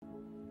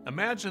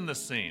Imagine the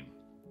scene.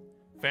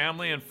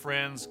 Family and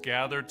friends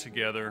gathered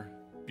together,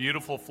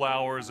 beautiful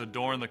flowers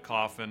adorn the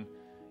coffin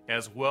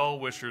as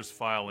well-wishers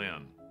file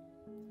in.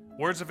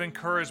 Words of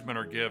encouragement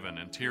are given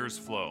and tears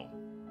flow.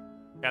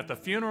 At the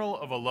funeral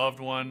of a loved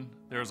one,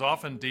 there is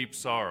often deep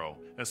sorrow,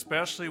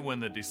 especially when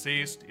the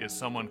deceased is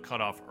someone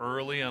cut off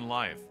early in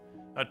life,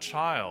 a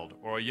child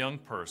or a young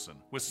person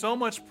with so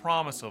much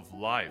promise of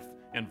life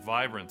and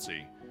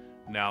vibrancy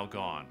now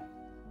gone.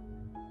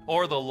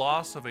 Or the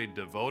loss of a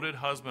devoted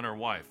husband or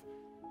wife,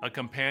 a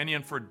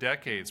companion for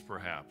decades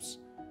perhaps,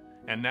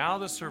 and now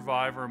the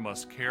survivor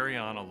must carry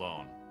on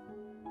alone.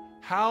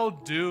 How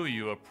do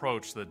you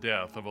approach the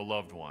death of a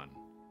loved one?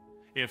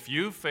 If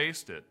you've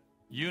faced it,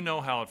 you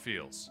know how it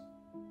feels.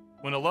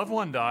 When a loved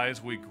one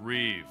dies, we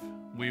grieve,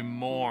 we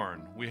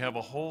mourn, we have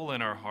a hole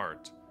in our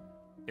heart.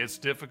 It's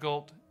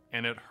difficult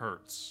and it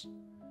hurts.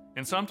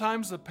 And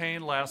sometimes the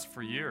pain lasts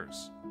for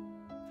years.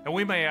 And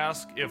we may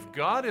ask, if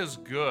God is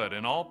good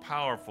and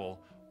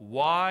all-powerful,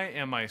 why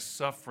am I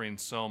suffering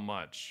so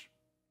much?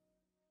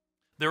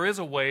 There is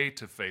a way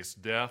to face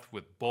death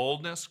with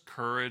boldness,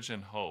 courage,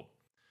 and hope.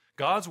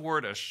 God's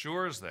Word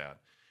assures that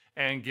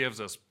and gives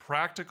us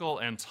practical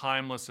and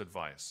timeless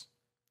advice.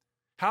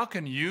 How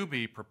can you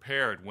be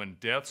prepared when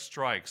death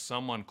strikes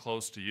someone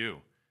close to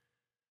you?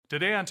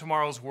 Today on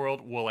Tomorrow's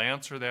World, we'll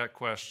answer that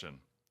question.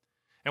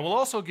 And we'll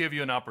also give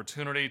you an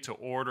opportunity to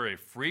order a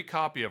free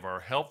copy of our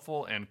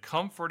helpful and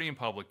comforting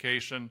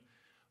publication,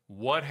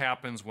 What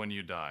Happens When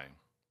You Die.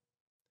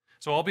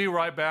 So I'll be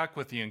right back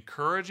with the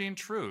encouraging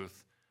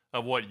truth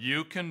of what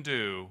you can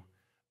do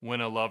when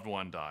a loved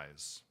one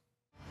dies.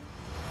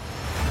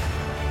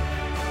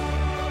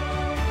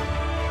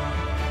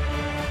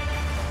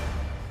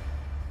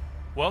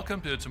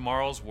 Welcome to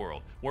Tomorrow's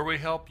World, where we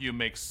help you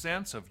make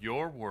sense of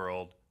your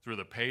world through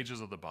the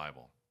pages of the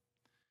Bible.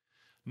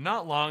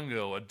 Not long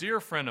ago, a dear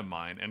friend of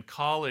mine and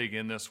colleague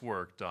in this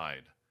work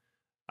died.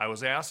 I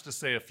was asked to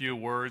say a few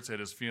words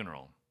at his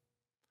funeral.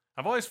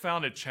 I've always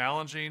found it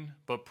challenging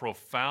but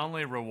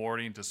profoundly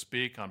rewarding to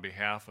speak on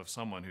behalf of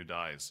someone who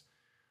dies.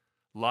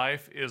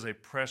 Life is a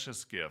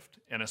precious gift,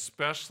 and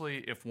especially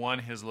if one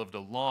has lived a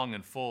long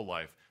and full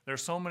life, there are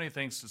so many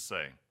things to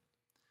say.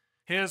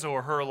 His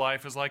or her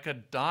life is like a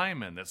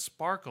diamond that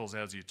sparkles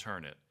as you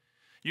turn it.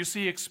 You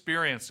see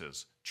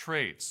experiences,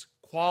 traits,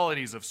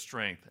 qualities of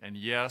strength, and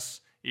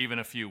yes, even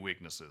a few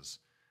weaknesses.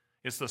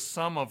 It's the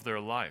sum of their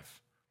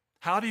life.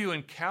 How do you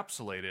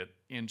encapsulate it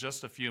in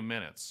just a few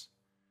minutes?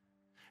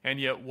 And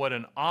yet, what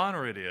an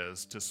honor it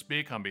is to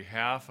speak on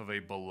behalf of a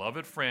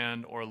beloved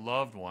friend or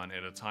loved one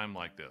at a time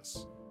like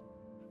this.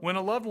 When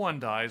a loved one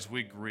dies,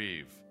 we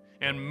grieve,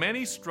 and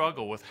many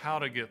struggle with how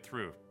to get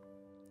through.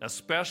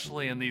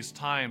 Especially in these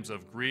times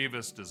of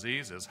grievous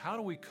diseases, how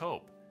do we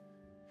cope?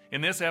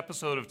 In this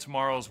episode of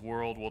Tomorrow's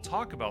World, we'll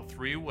talk about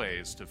 3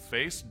 ways to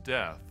face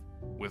death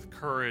with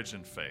courage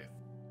and faith.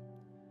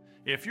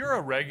 If you're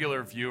a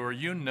regular viewer,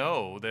 you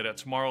know that at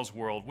Tomorrow's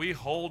World, we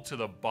hold to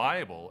the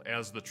Bible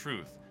as the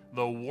truth,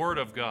 the Word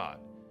of God.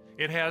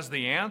 It has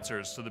the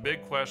answers to the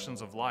big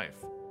questions of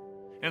life.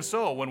 And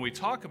so, when we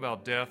talk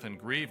about death and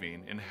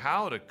grieving and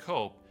how to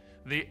cope,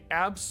 the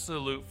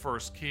absolute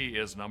first key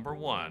is number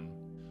 1,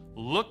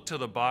 look to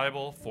the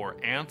Bible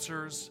for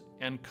answers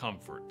and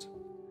comfort.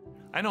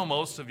 I know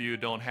most of you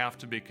don't have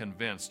to be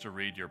convinced to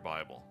read your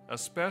Bible,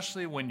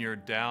 especially when you're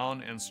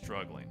down and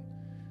struggling.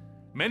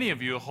 Many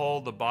of you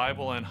hold the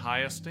Bible in high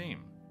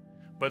esteem,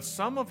 but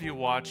some of you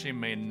watching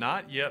may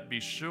not yet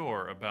be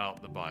sure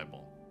about the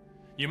Bible.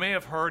 You may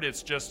have heard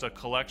it's just a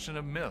collection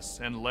of myths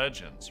and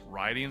legends,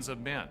 writings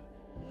of men.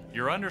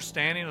 Your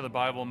understanding of the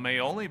Bible may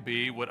only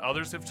be what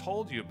others have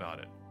told you about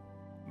it.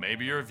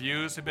 Maybe your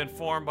views have been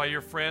formed by your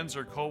friends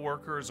or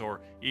coworkers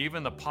or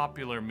even the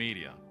popular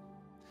media.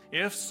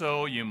 If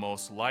so, you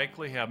most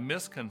likely have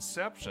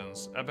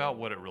misconceptions about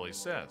what it really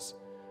says.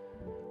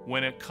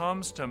 When it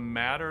comes to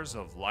matters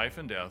of life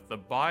and death, the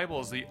Bible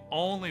is the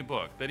only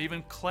book that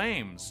even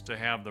claims to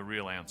have the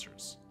real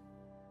answers.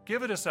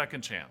 Give it a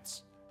second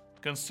chance.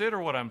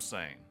 Consider what I'm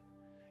saying.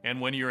 And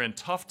when you're in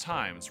tough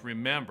times,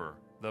 remember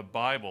the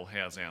Bible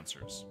has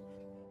answers.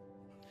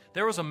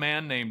 There was a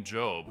man named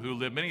Job who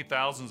lived many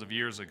thousands of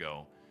years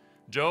ago.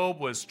 Job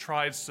was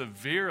tried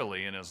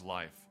severely in his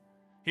life.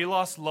 He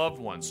lost loved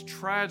ones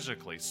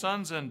tragically,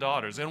 sons and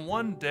daughters, in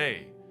one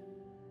day.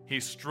 He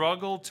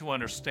struggled to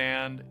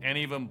understand and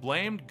even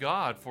blamed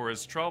God for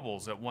his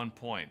troubles at one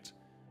point.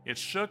 It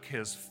shook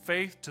his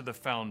faith to the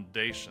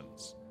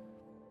foundations.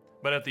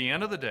 But at the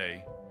end of the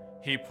day,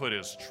 he put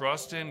his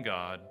trust in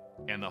God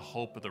and the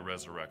hope of the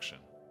resurrection.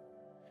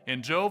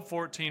 In Job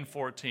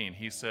 14:14,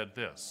 he said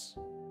this,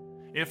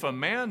 "If a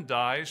man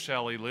dies,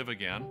 shall he live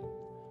again?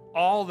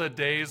 All the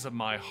days of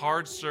my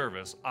hard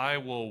service I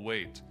will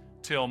wait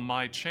till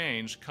my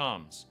change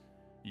comes.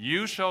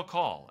 You shall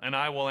call, and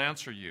I will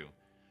answer you.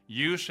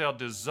 You shall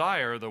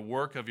desire the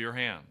work of your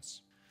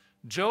hands."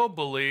 Job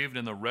believed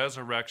in the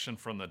resurrection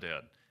from the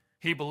dead.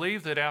 He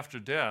believed that after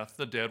death,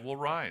 the dead will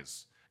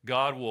rise.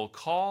 God will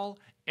call,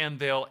 and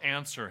they'll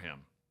answer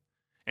him.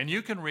 And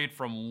you can read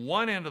from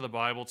one end of the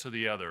Bible to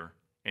the other,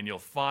 and you'll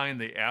find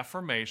the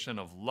affirmation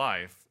of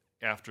life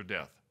after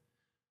death.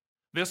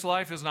 This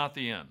life is not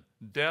the end.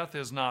 Death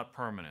is not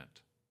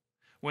permanent.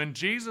 When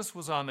Jesus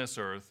was on this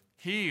earth,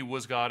 he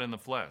was God in the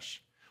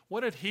flesh.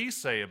 What did he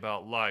say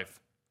about life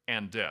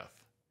and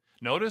death?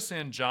 Notice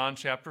in John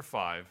chapter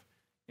 5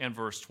 and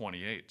verse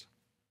 28.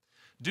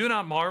 Do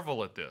not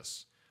marvel at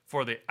this,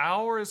 for the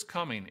hour is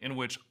coming in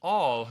which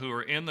all who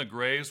are in the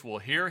graves will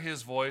hear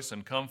his voice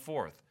and come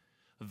forth,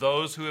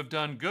 those who have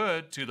done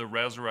good to the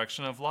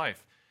resurrection of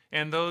life,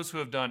 and those who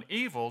have done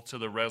evil to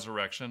the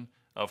resurrection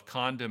of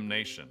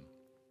condemnation.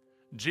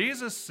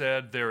 Jesus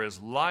said there is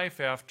life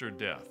after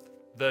death.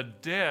 The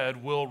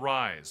dead will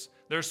rise.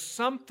 There's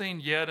something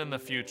yet in the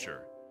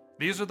future.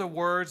 These are the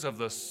words of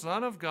the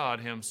Son of God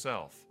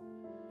himself.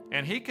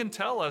 And he can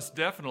tell us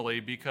definitely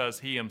because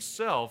he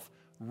himself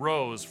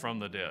rose from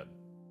the dead.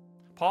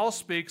 Paul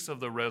speaks of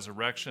the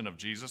resurrection of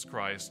Jesus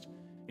Christ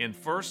in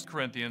 1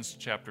 Corinthians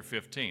chapter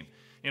 15.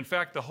 In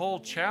fact, the whole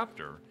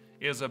chapter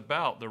is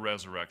about the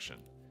resurrection.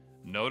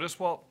 Notice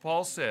what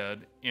Paul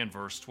said in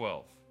verse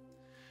 12.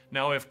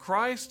 Now, if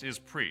Christ is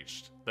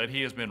preached that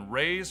he has been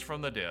raised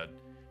from the dead,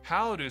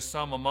 how do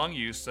some among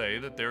you say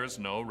that there is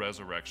no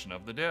resurrection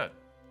of the dead?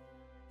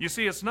 You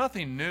see, it's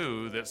nothing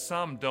new that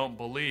some don't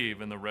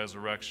believe in the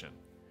resurrection.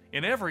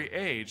 In every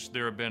age,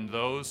 there have been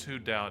those who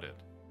doubted.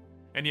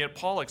 And yet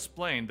Paul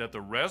explained that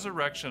the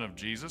resurrection of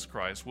Jesus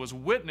Christ was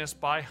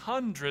witnessed by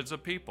hundreds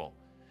of people,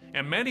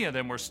 and many of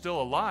them were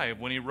still alive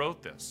when he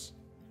wrote this.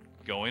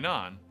 Going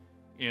on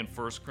in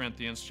 1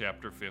 Corinthians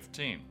chapter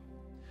 15.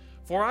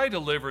 For I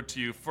delivered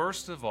to you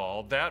first of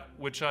all that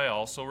which I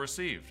also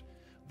received,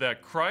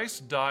 that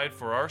Christ died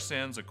for our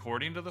sins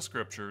according to the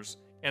Scriptures,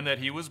 and that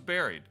he was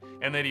buried,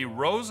 and that he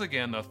rose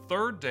again the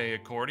third day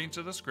according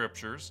to the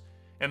Scriptures,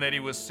 and that he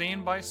was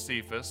seen by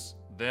Cephas,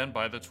 then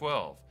by the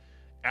 12.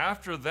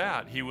 After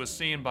that he was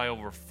seen by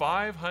over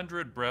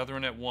 500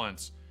 brethren at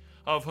once,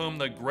 of whom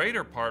the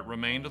greater part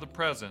remain to the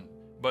present,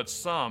 but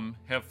some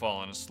have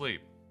fallen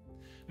asleep.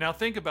 Now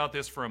think about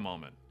this for a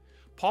moment.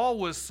 Paul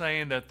was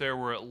saying that there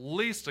were at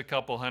least a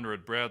couple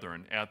hundred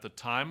brethren at the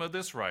time of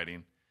this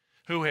writing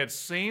who had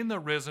seen the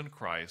risen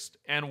Christ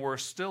and were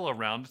still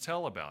around to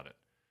tell about it.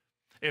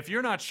 If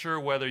you're not sure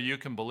whether you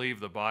can believe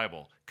the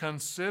Bible,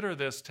 consider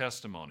this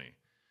testimony.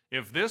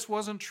 If this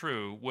wasn't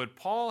true, would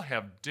Paul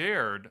have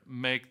dared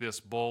make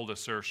this bold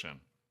assertion?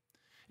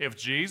 If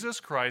Jesus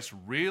Christ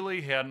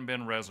really hadn't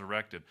been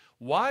resurrected,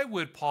 why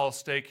would Paul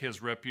stake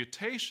his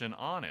reputation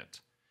on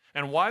it?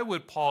 And why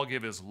would Paul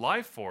give his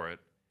life for it,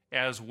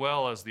 as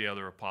well as the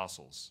other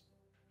apostles?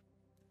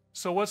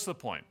 So what's the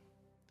point?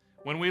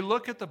 When we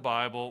look at the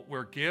Bible,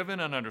 we're given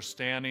an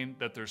understanding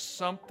that there's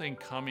something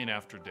coming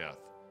after death.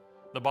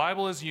 The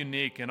Bible is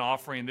unique in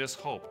offering this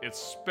hope. It's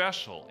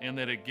special in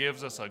that it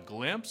gives us a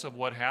glimpse of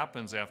what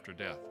happens after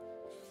death.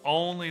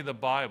 Only the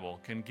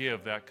Bible can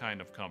give that kind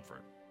of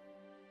comfort.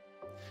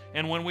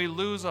 And when we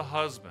lose a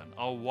husband,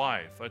 a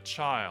wife, a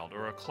child,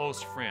 or a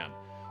close friend,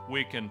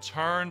 we can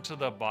turn to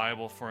the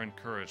Bible for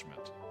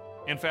encouragement.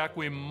 In fact,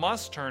 we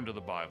must turn to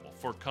the Bible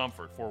for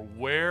comfort, for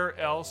where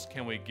else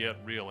can we get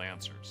real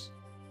answers?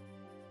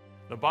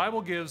 The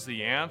Bible gives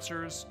the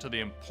answers to the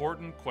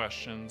important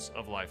questions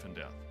of life and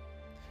death.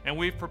 And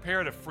we've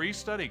prepared a free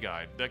study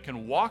guide that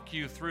can walk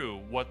you through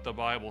what the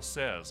Bible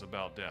says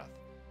about death.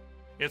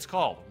 It's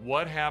called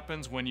What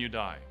Happens When You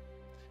Die?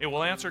 It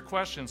will answer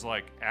questions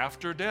like,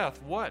 after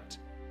death, what?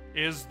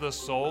 Is the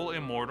soul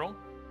immortal?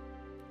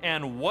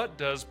 And what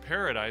does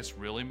paradise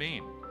really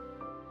mean?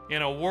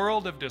 In a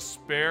world of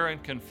despair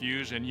and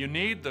confusion, you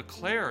need the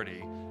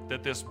clarity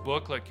that this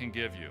booklet can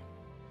give you.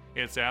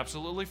 It's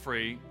absolutely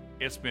free.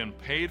 It's been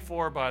paid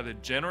for by the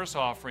generous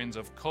offerings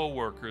of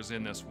co-workers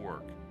in this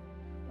work.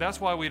 That's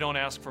why we don't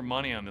ask for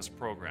money on this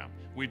program.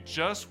 We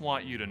just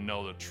want you to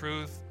know the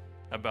truth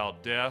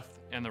about death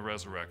and the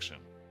resurrection.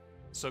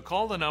 So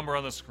call the number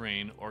on the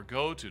screen or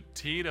go to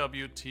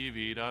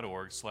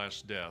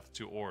twtv.org/death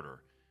to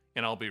order,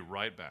 and I'll be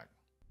right back.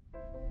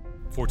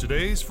 For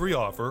today's free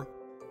offer,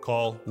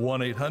 call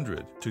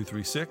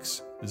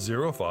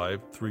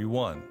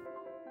 1-800-236-0531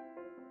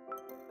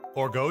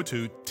 or go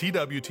to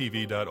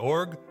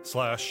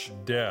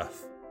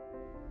twtv.org/death.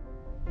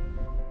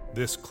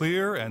 This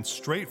clear and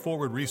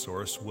straightforward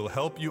resource will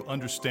help you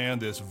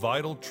understand this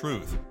vital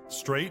truth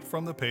straight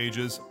from the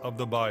pages of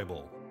the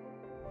Bible.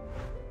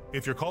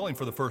 If you're calling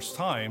for the first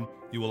time,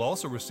 you will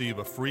also receive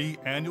a free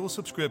annual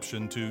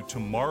subscription to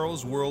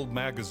Tomorrow's World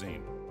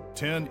magazine.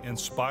 10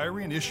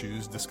 inspiring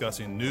issues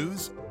discussing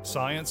news,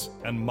 science,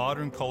 and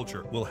modern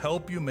culture will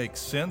help you make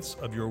sense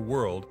of your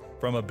world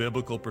from a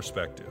biblical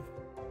perspective.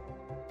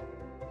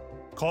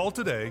 Call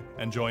today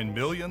and join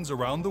millions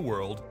around the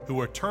world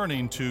who are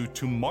turning to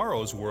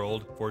Tomorrow's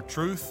World for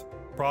truth,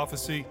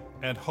 prophecy,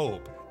 and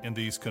hope in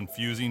these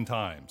confusing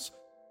times.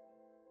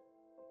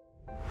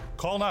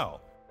 Call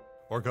now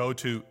or go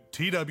to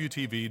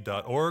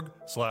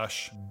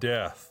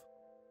twtv.org/death.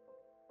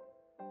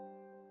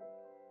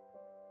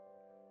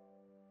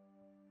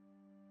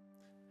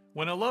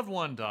 When a loved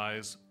one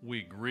dies,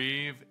 we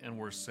grieve and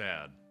we're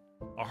sad.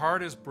 Our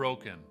heart is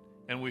broken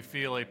and we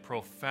feel a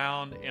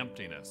profound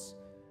emptiness.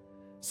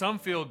 Some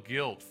feel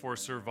guilt for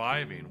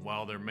surviving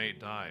while their mate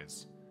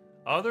dies.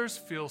 Others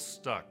feel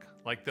stuck,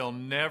 like they'll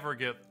never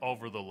get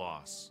over the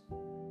loss.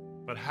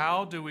 But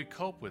how do we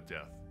cope with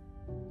death?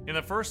 In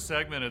the first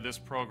segment of this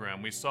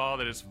program, we saw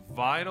that it's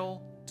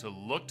vital to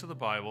look to the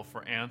Bible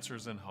for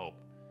answers and hope.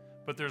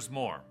 But there's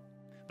more.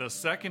 The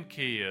second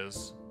key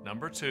is,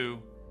 number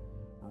 2,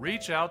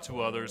 reach out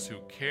to others who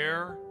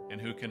care and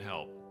who can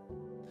help.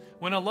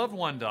 When a loved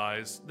one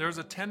dies, there's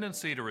a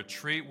tendency to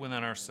retreat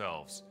within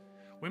ourselves.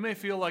 We may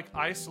feel like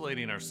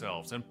isolating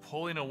ourselves and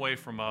pulling away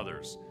from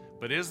others,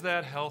 but is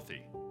that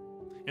healthy?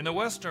 In the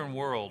Western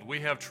world, we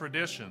have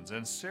traditions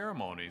and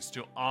ceremonies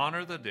to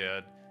honor the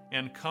dead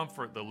and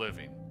comfort the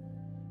living.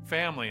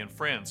 Family and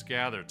friends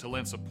gather to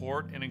lend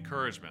support and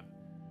encouragement.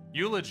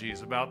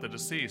 Eulogies about the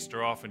deceased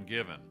are often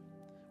given.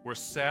 We're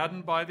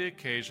saddened by the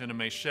occasion and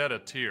may shed a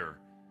tear.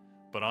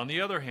 But on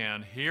the other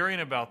hand,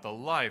 hearing about the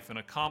life and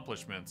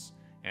accomplishments,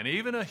 and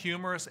even a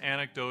humorous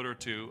anecdote or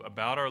two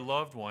about our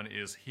loved one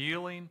is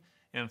healing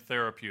and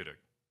therapeutic.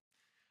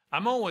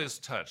 I'm always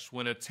touched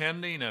when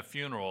attending a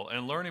funeral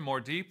and learning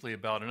more deeply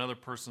about another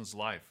person's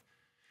life.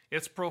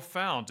 It's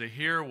profound to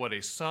hear what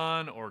a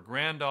son or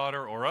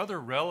granddaughter or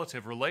other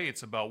relative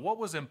relates about what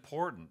was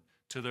important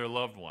to their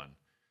loved one.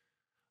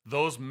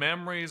 Those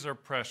memories are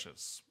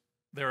precious.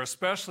 They're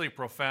especially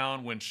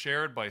profound when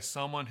shared by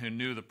someone who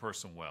knew the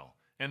person well,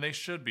 and they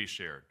should be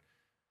shared.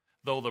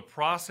 Though the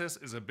process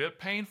is a bit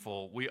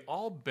painful, we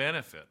all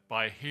benefit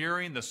by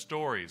hearing the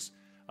stories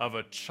of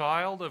a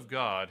child of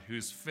God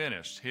who's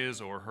finished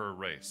his or her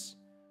race.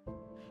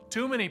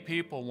 Too many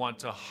people want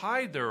to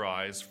hide their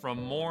eyes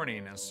from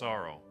mourning and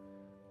sorrow.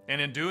 And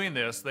in doing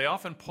this, they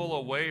often pull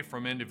away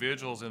from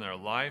individuals in their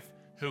life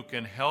who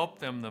can help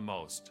them the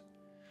most.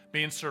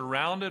 Being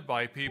surrounded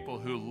by people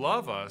who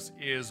love us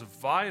is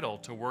vital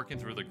to working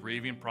through the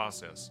grieving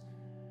process.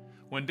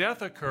 When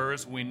death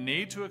occurs, we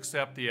need to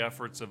accept the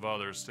efforts of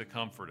others to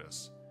comfort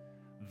us.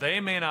 They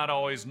may not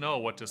always know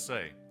what to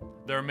say.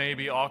 There may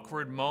be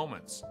awkward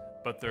moments,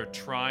 but they're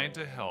trying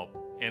to help,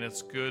 and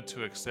it's good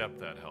to accept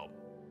that help.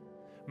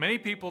 Many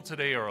people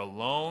today are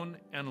alone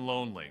and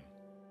lonely.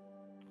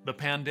 The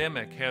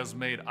pandemic has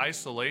made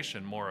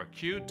isolation more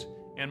acute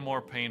and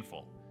more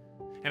painful.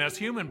 And as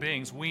human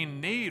beings, we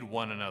need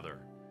one another.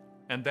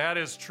 And that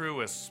is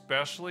true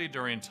especially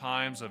during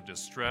times of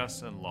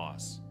distress and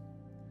loss.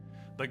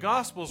 The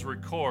Gospels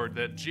record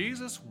that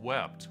Jesus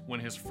wept when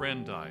his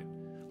friend died.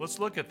 Let's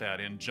look at that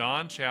in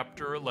John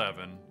chapter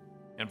 11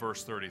 and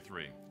verse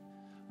 33.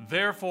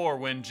 Therefore,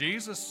 when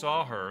Jesus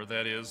saw her,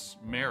 that is,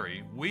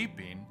 Mary,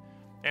 weeping,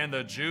 and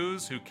the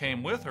Jews who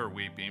came with her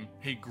weeping,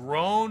 he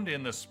groaned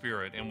in the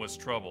spirit and was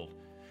troubled.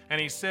 And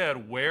he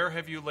said, Where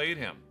have you laid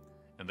him?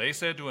 And they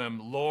said to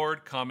him,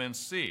 Lord, come and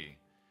see.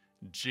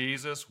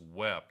 Jesus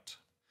wept.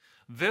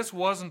 This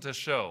wasn't a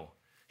show.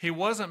 He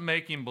wasn't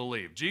making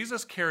believe.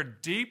 Jesus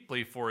cared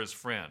deeply for his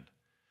friend.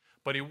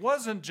 But he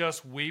wasn't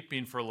just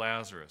weeping for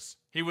Lazarus.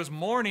 He was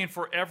mourning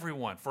for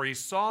everyone, for he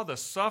saw the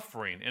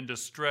suffering and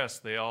distress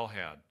they all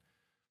had.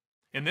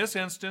 In this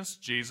instance,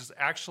 Jesus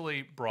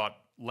actually brought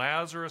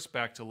Lazarus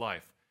back to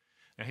life.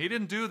 And he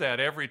didn't do that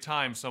every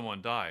time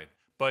someone died.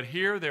 But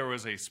here there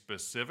was a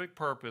specific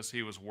purpose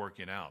he was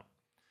working out.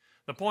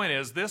 The point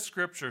is, this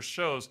scripture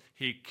shows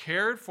he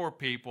cared for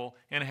people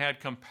and had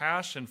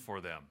compassion for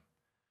them.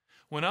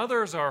 When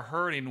others are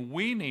hurting,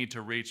 we need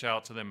to reach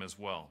out to them as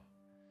well.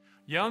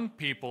 Young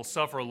people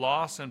suffer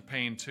loss and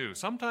pain too.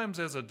 Sometimes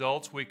as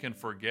adults we can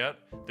forget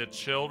that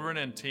children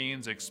and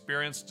teens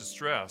experience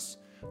distress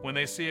when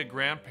they see a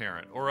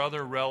grandparent or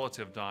other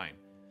relative dying.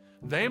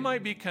 They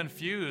might be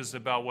confused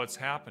about what's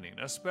happening,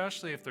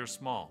 especially if they're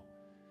small.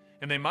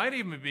 And they might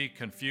even be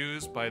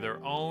confused by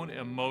their own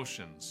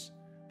emotions.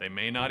 They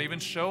may not even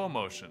show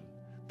emotion.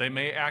 They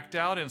may act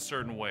out in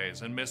certain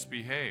ways and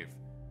misbehave.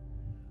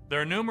 There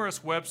are numerous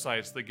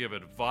websites that give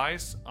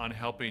advice on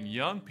helping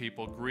young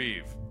people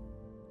grieve.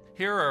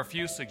 Here are a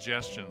few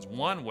suggestions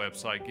one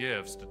website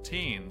gives to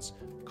teens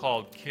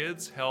called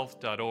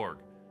kidshealth.org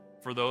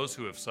for those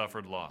who have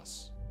suffered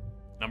loss.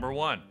 Number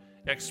 1,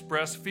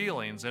 express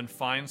feelings and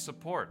find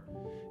support.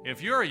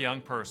 If you're a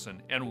young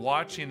person and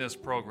watching this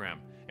program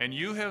and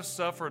you have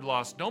suffered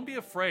loss, don't be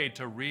afraid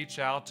to reach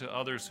out to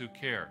others who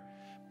care.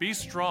 Be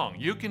strong.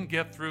 You can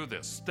get through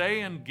this.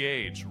 Stay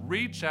engaged.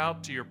 Reach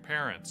out to your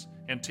parents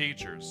and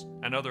teachers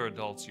and other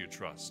adults you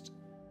trust.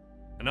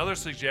 Another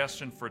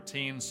suggestion for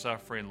teens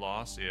suffering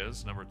loss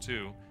is, number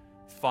 2,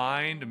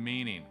 find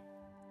meaning.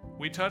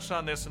 We touched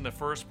on this in the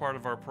first part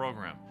of our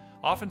program.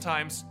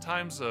 Oftentimes,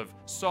 times of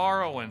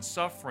sorrow and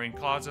suffering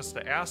cause us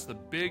to ask the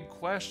big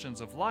questions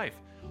of life.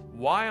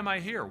 Why am I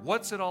here?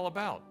 What's it all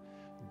about?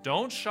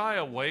 Don't shy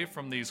away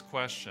from these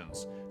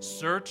questions.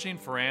 Searching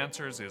for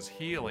answers is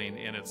healing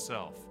in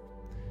itself.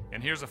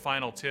 And here's a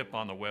final tip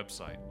on the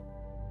website.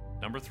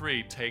 Number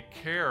 3, take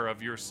care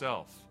of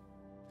yourself.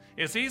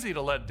 It's easy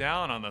to let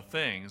down on the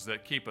things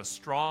that keep us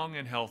strong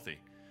and healthy.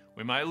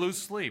 We might lose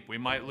sleep. We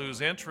might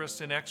lose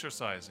interest in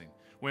exercising.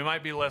 We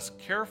might be less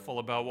careful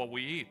about what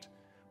we eat.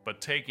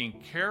 but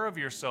taking care of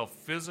yourself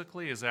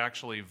physically is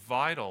actually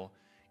vital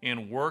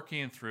in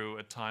working through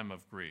a time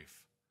of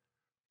grief.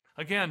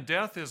 Again,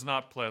 death is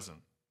not pleasant.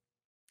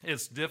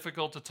 It's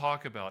difficult to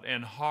talk about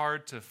and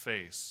hard to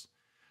face.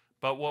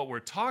 But what we're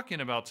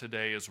talking about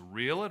today is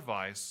real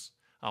advice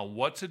on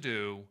what to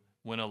do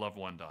when a loved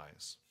one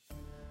dies.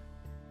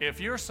 If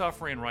you're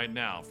suffering right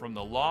now from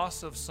the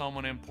loss of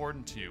someone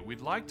important to you, we'd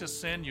like to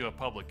send you a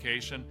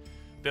publication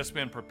that's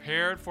been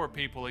prepared for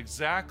people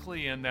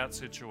exactly in that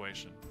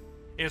situation.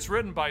 It's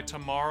written by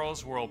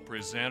Tomorrow's World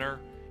presenter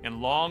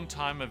and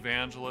longtime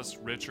evangelist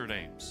Richard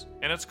Ames,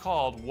 and it's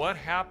called What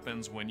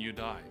Happens When You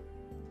Die.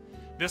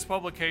 This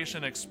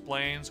publication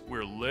explains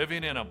we're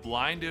living in a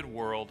blinded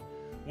world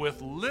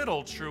with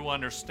little true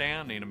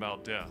understanding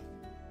about death.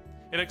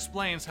 It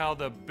explains how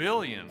the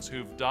billions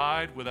who've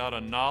died without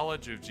a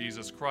knowledge of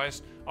Jesus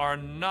Christ are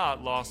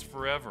not lost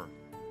forever.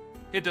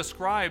 It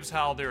describes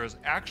how there is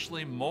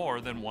actually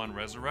more than one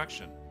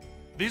resurrection.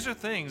 These are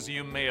things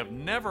you may have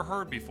never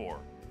heard before.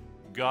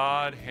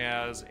 God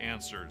has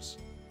answers,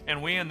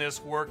 and we in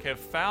this work have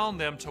found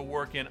them to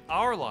work in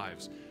our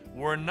lives.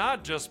 We're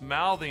not just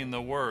mouthing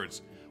the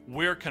words,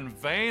 we're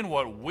conveying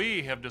what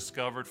we have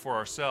discovered for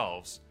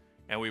ourselves,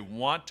 and we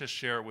want to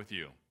share it with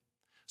you.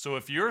 So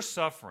if you're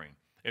suffering,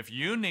 if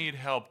you need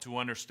help to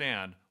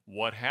understand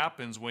what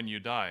happens when you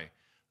die,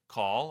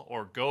 call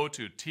or go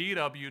to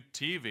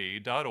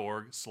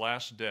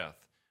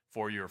twtv.org/death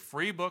for your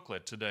free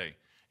booklet today.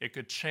 It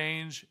could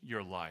change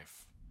your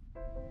life.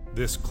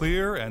 This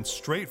clear and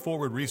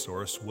straightforward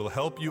resource will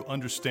help you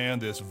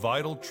understand this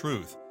vital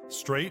truth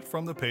straight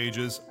from the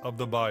pages of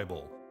the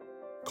Bible.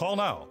 Call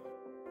now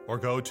or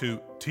go to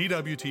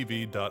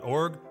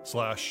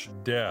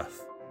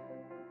twtv.org/death.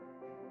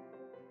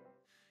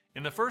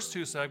 In the first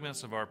two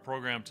segments of our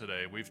program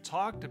today, we've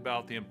talked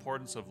about the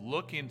importance of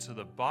looking to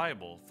the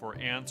Bible for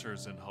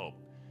answers and hope.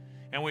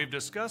 And we've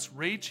discussed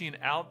reaching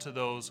out to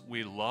those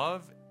we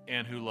love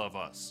and who love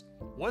us.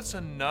 What's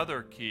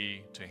another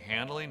key to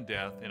handling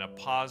death in a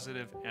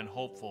positive and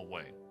hopeful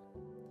way?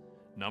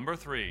 Number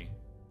 3,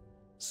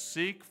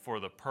 seek for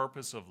the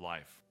purpose of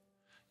life.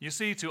 You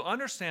see, to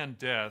understand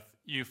death,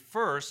 you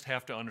first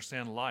have to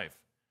understand life.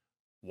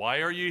 Why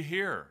are you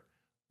here?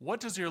 What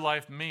does your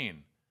life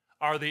mean?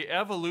 Are the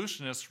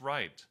evolutionists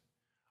right?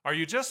 Are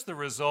you just the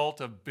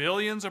result of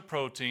billions of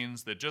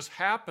proteins that just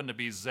happen to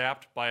be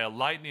zapped by a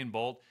lightning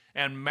bolt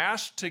and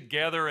mashed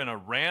together in a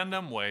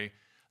random way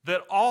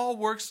that all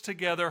works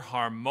together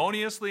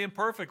harmoniously and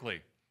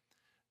perfectly?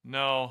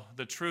 No,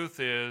 the truth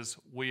is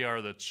we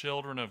are the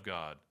children of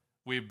God.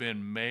 We've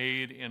been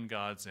made in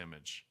God's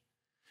image.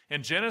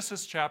 In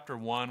Genesis chapter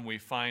 1, we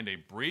find a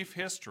brief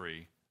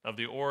history of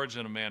the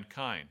origin of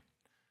mankind.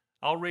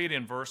 I'll read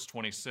in verse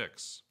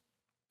 26.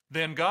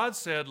 Then God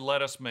said,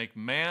 "Let us make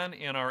man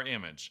in our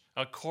image,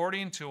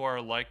 according to our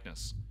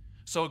likeness."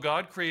 So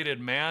God created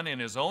man in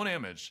his own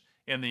image.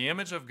 In the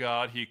image of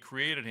God, he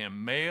created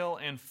him, male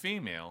and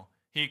female,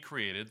 he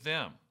created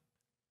them.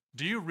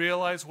 Do you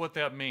realize what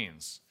that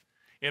means?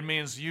 It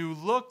means you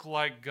look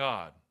like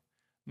God.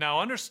 Now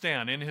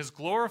understand, in his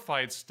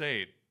glorified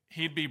state,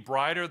 he'd be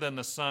brighter than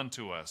the sun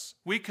to us.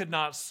 We could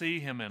not see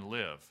him and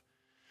live.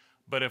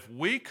 But if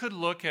we could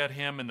look at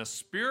him in the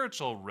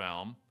spiritual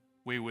realm,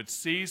 we would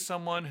see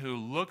someone who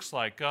looks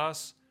like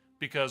us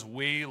because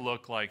we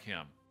look like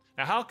him.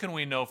 Now, how can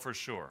we know for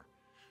sure?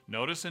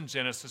 Notice in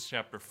Genesis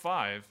chapter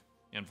 5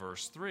 and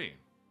verse 3.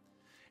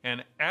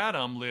 And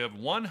Adam lived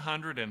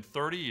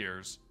 130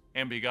 years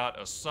and begot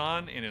a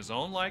son in his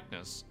own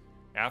likeness,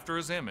 after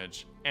his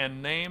image,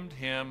 and named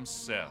him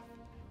Seth.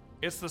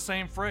 It's the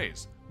same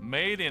phrase,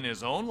 made in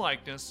his own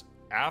likeness,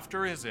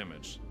 after his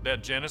image,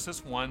 that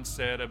Genesis 1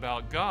 said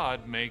about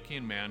God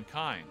making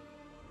mankind.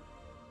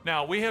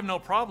 Now, we have no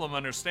problem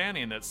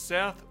understanding that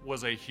Seth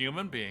was a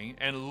human being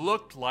and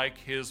looked like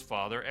his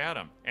father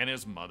Adam and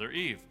his mother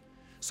Eve.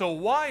 So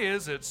why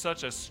is it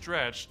such a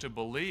stretch to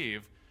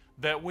believe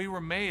that we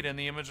were made in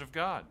the image of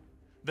God?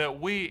 That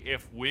we,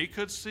 if we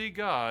could see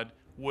God,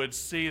 would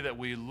see that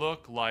we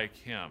look like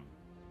him?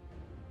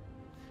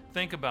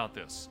 Think about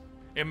this.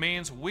 It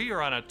means we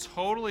are on a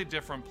totally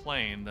different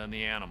plane than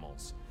the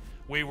animals.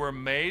 We were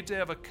made to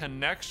have a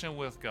connection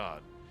with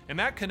God. And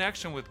that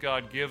connection with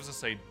God gives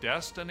us a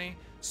destiny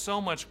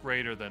so much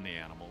greater than the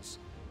animals.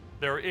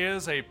 There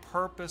is a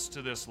purpose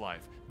to this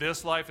life.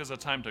 This life is a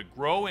time to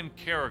grow in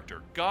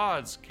character,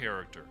 God's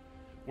character.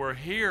 We're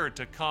here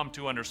to come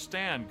to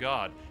understand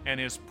God and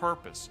his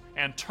purpose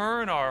and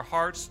turn our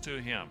hearts to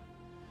him.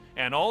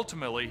 And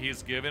ultimately,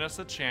 he's given us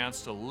a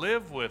chance to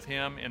live with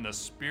him in the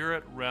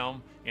spirit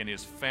realm in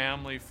his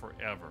family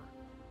forever.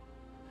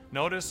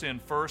 Notice in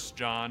 1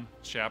 John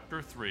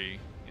chapter 3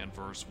 and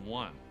verse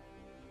 1.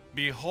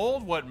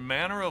 Behold what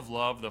manner of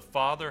love the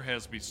Father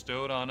has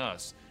bestowed on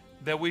us,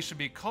 that we should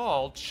be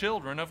called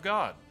children of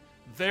God.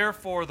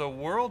 Therefore the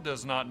world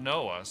does not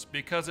know us,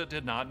 because it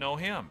did not know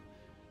him.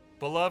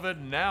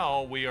 Beloved,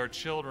 now we are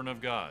children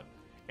of God,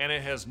 and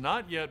it has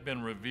not yet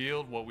been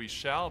revealed what we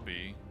shall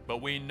be,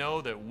 but we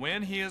know that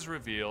when he is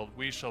revealed,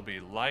 we shall be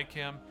like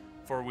him,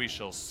 for we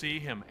shall see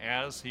him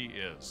as he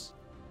is.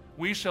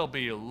 We shall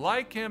be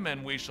like him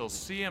and we shall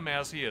see him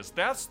as he is.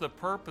 That's the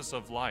purpose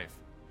of life.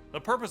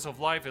 The purpose of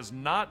life is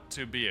not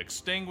to be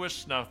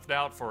extinguished, snuffed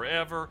out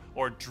forever,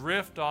 or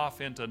drift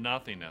off into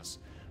nothingness.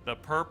 The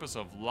purpose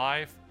of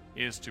life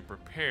is to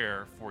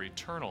prepare for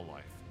eternal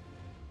life.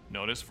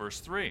 Notice verse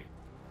 3.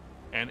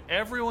 And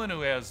everyone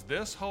who has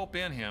this hope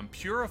in him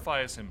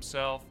purifies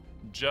himself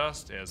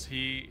just as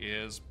he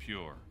is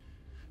pure.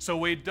 So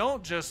we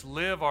don't just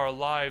live our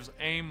lives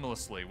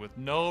aimlessly with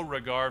no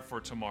regard for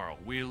tomorrow.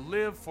 We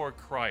live for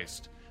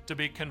Christ, to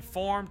be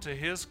conformed to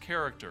his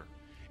character.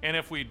 And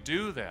if we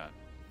do that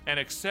and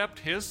accept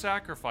his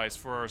sacrifice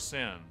for our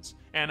sins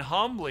and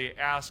humbly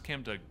ask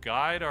him to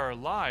guide our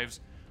lives,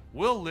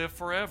 we'll live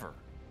forever.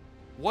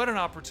 What an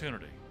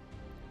opportunity.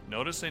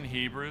 Notice in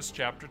Hebrews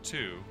chapter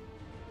 2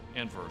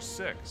 and verse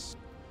 6.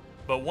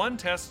 But one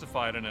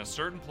testified in a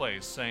certain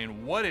place,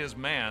 saying, What is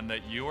man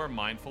that you are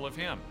mindful of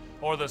him?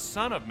 Or the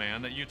Son of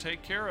Man that you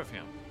take care of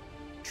him?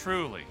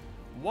 Truly,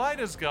 why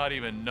does God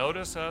even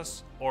notice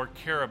us or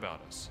care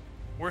about us?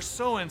 We're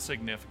so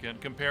insignificant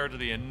compared to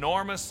the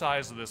enormous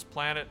size of this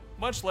planet,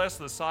 much less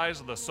the size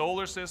of the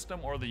solar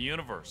system or the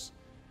universe.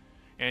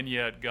 And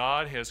yet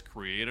God has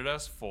created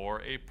us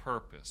for a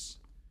purpose.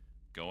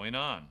 Going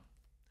on.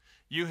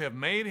 You have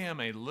made him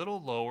a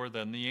little lower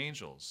than the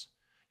angels.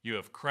 You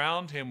have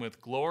crowned him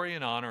with glory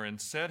and honor and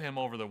set him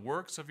over the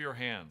works of your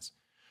hands.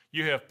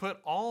 You have put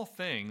all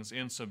things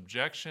in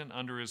subjection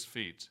under his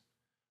feet.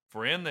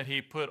 For in that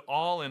he put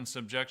all in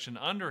subjection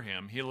under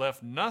him, he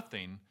left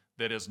nothing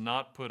that is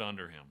not put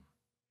under him.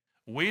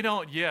 We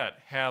don't yet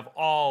have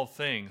all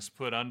things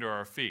put under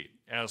our feet,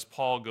 as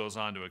Paul goes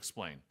on to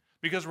explain,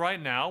 because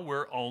right now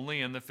we're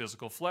only in the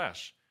physical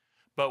flesh.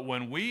 But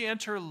when we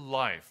enter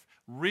life,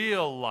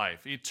 real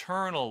life,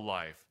 eternal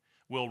life,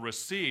 we'll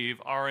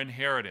receive our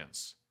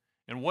inheritance.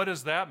 And what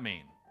does that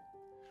mean?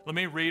 Let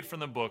me read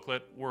from the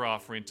booklet we're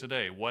offering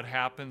today, What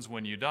Happens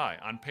When You Die.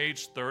 On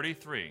page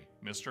 33,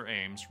 Mr.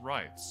 Ames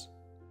writes,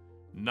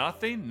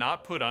 Nothing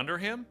not put under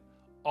him?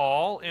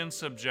 All in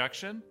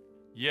subjection?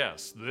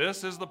 Yes,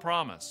 this is the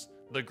promise.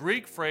 The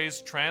Greek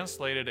phrase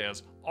translated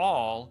as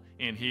all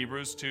in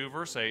Hebrews 2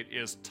 verse 8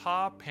 is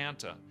ta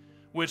panta,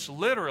 which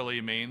literally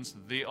means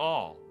the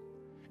all.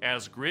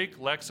 As Greek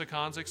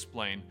lexicons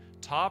explain,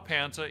 ta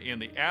panta in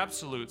the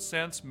absolute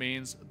sense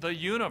means the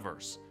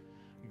universe.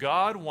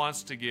 God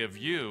wants to give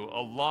you,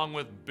 along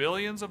with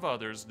billions of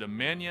others,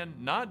 dominion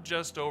not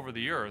just over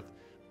the earth,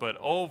 but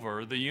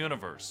over the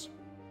universe.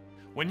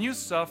 When you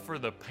suffer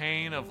the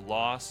pain of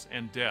loss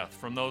and death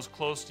from those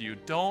close to you,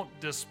 don't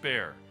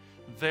despair.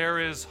 There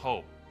is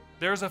hope.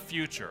 There's a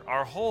future.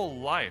 Our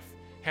whole life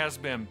has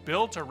been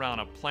built around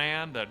a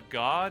plan that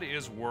God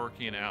is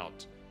working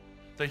out.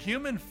 The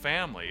human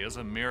family is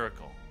a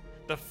miracle.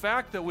 The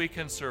fact that we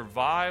can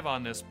survive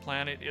on this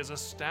planet is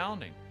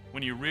astounding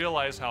when you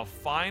realize how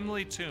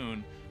finely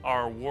tuned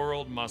our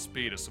world must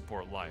be to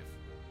support life.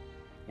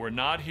 We're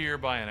not here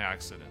by an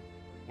accident.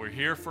 We're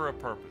here for a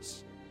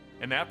purpose,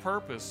 and that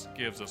purpose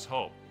gives us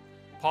hope.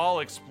 Paul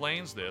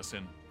explains this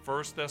in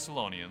 1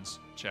 Thessalonians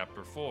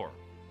chapter 4.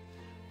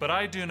 But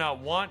I do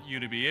not want you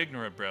to be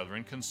ignorant,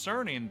 brethren,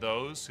 concerning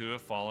those who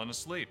have fallen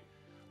asleep,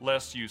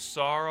 lest you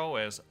sorrow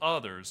as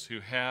others who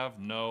have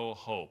no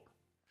hope.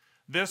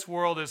 This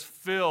world is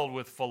filled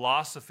with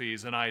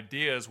philosophies and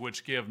ideas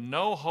which give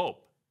no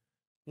hope.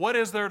 What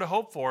is there to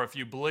hope for if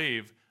you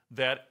believe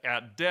that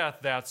at death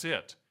that's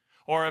it?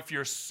 Or if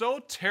you're so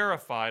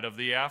terrified of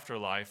the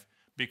afterlife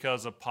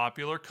because of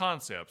popular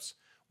concepts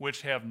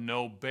which have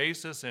no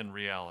basis in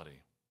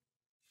reality?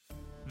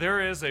 There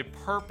is a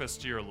purpose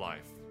to your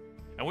life,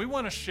 and we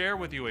want to share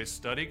with you a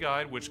study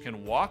guide which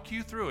can walk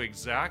you through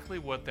exactly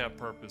what that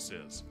purpose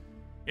is.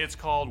 It's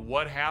called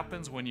What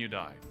Happens When You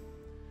Die.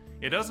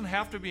 It doesn't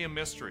have to be a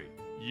mystery.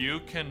 You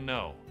can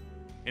know.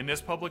 In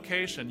this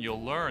publication,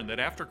 you'll learn that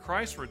after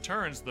Christ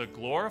returns, the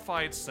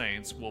glorified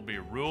saints will be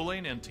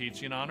ruling and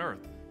teaching on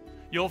earth.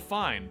 You'll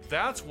find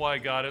that's why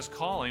God is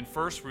calling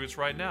First Fruits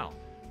right now,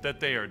 that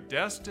they are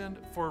destined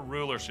for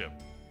rulership.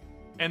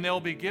 And they'll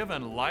be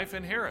given life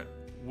inherent,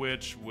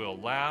 which will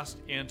last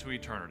into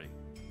eternity.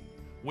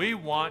 We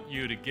want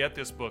you to get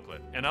this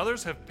booklet, and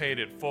others have paid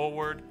it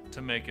forward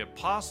to make it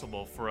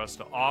possible for us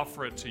to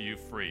offer it to you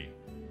free.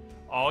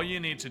 All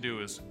you need to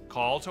do is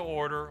call to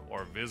order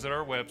or visit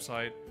our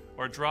website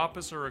or drop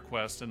us a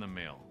request in the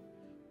mail.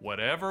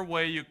 Whatever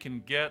way you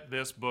can get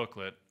this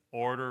booklet,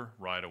 order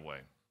right away.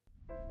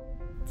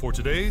 For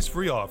today's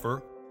free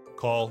offer,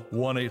 call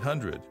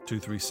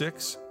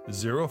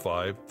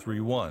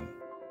 1-800-236-0531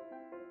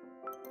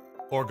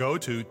 or go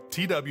to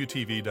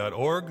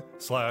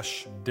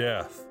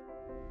twtv.org/death.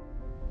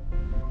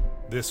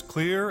 This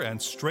clear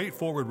and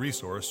straightforward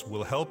resource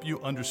will help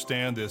you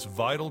understand this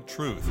vital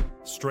truth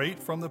straight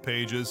from the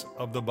pages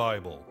of the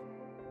Bible.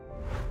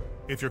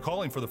 If you're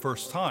calling for the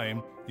first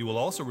time, you will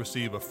also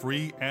receive a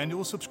free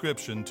annual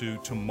subscription to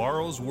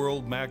Tomorrow's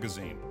World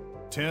magazine.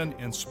 10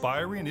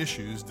 inspiring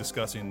issues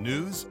discussing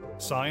news,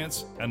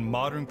 science, and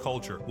modern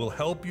culture will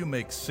help you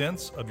make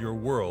sense of your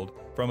world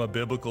from a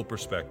biblical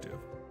perspective.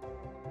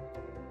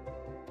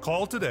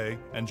 Call today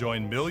and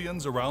join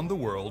millions around the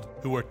world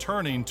who are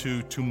turning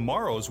to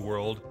tomorrow's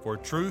world for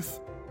truth,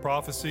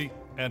 prophecy,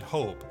 and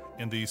hope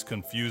in these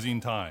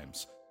confusing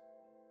times.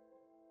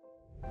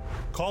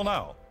 Call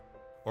now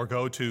or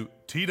go to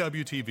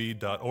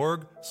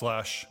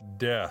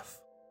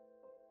twtv.org/death.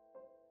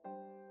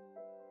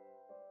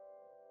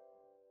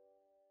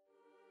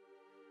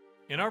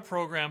 In our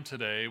program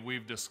today,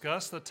 we've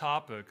discussed the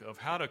topic of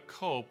how to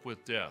cope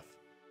with death.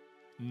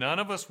 None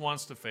of us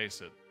wants to face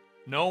it.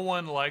 No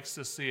one likes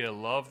to see a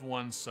loved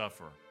one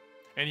suffer.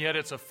 And yet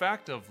it's a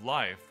fact of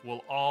life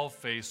we'll all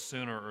face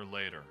sooner or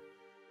later.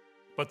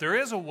 But there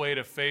is a way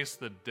to face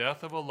the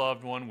death of a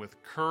loved one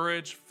with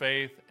courage,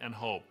 faith, and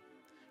hope.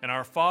 And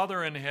our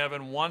Father in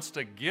heaven wants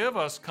to give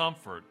us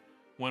comfort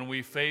when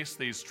we face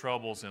these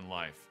troubles in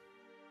life.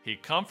 He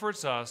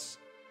comforts us,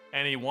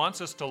 and He wants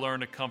us to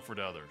learn to comfort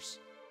others.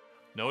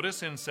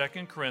 Notice in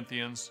 2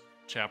 Corinthians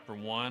chapter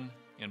 1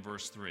 and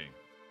verse 3.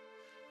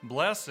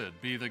 Blessed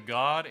be the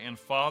God and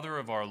Father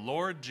of our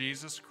Lord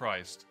Jesus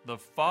Christ, the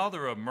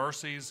Father of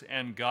mercies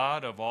and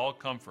God of all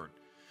comfort,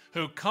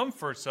 who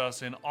comforts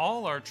us in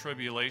all our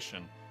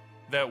tribulation,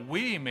 that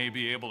we may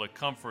be able to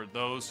comfort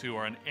those who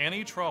are in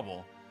any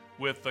trouble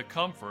with the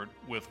comfort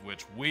with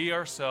which we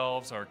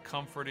ourselves are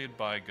comforted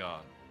by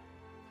God.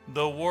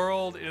 The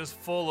world is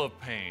full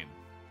of pain,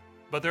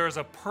 but there is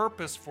a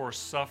purpose for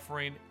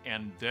suffering,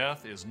 and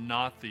death is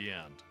not the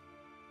end.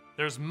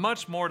 There's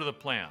much more to the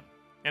plan.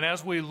 And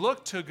as we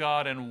look to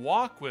God and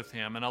walk with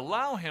Him and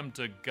allow Him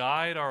to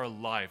guide our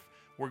life,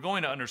 we're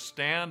going to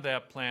understand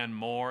that plan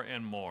more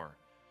and more.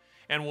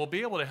 And we'll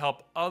be able to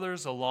help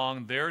others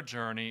along their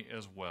journey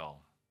as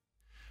well.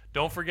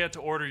 Don't forget to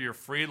order your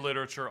free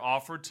literature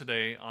offered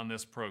today on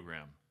this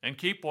program. And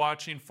keep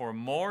watching for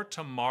more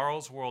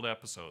Tomorrow's World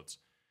episodes,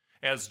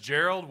 as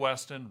Gerald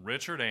Weston,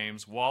 Richard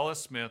Ames,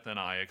 Wallace Smith, and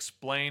I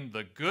explain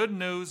the good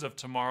news of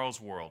tomorrow's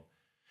world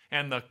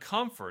and the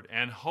comfort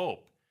and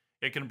hope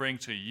it can bring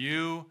to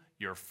you,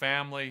 your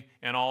family,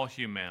 and all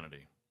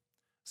humanity.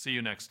 See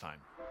you next time.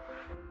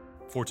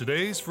 For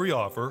today's free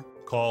offer,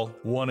 call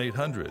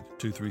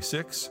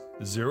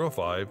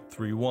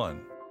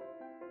 1-800-236-0531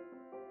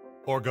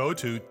 or go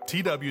to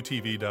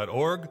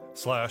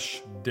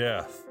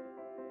twtv.org/death.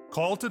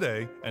 Call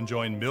today and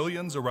join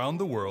millions around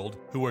the world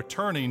who are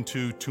turning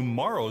to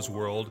tomorrow's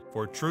world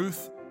for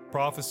truth,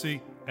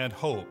 prophecy, and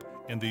hope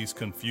in these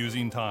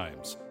confusing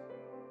times.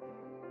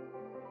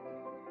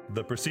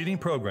 The preceding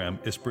program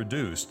is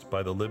produced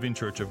by the Living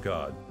Church of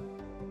God.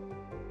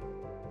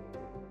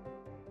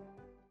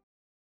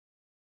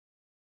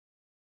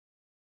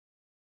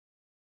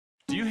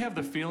 Do you have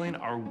the feeling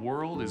our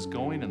world is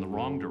going in the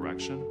wrong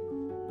direction?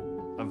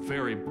 A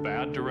very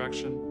bad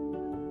direction?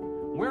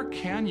 Where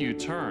can you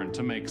turn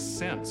to make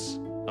sense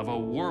of a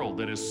world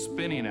that is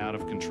spinning out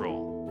of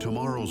control?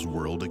 Tomorrow's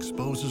World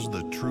exposes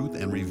the truth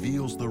and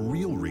reveals the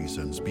real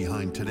reasons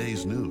behind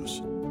today's news.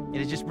 And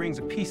it just brings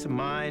a peace of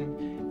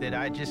mind that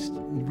I just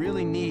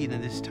really need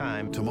in this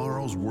time.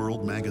 Tomorrow's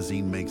World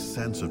magazine makes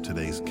sense of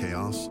today's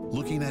chaos,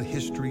 looking at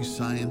history,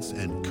 science,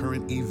 and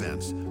current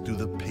events through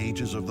the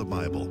pages of the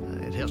Bible.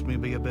 It helps me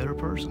be a better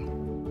person.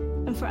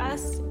 And for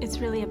us, it's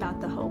really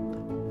about the hope.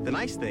 The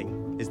nice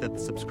thing is that the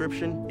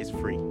subscription is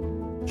free.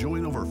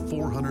 Join over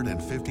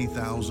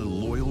 450,000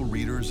 loyal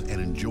readers and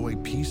enjoy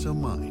peace of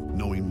mind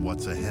knowing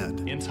what's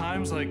ahead. In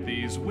times like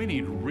these, we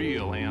need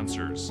real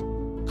answers.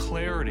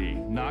 Clarity,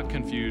 not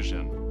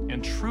confusion,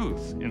 and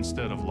truth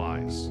instead of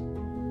lies.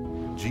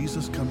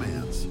 Jesus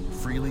commands,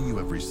 freely you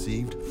have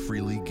received,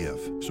 freely give.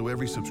 So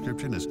every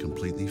subscription is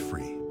completely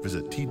free.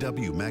 Visit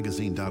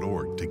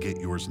twmagazine.org to get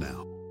yours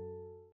now.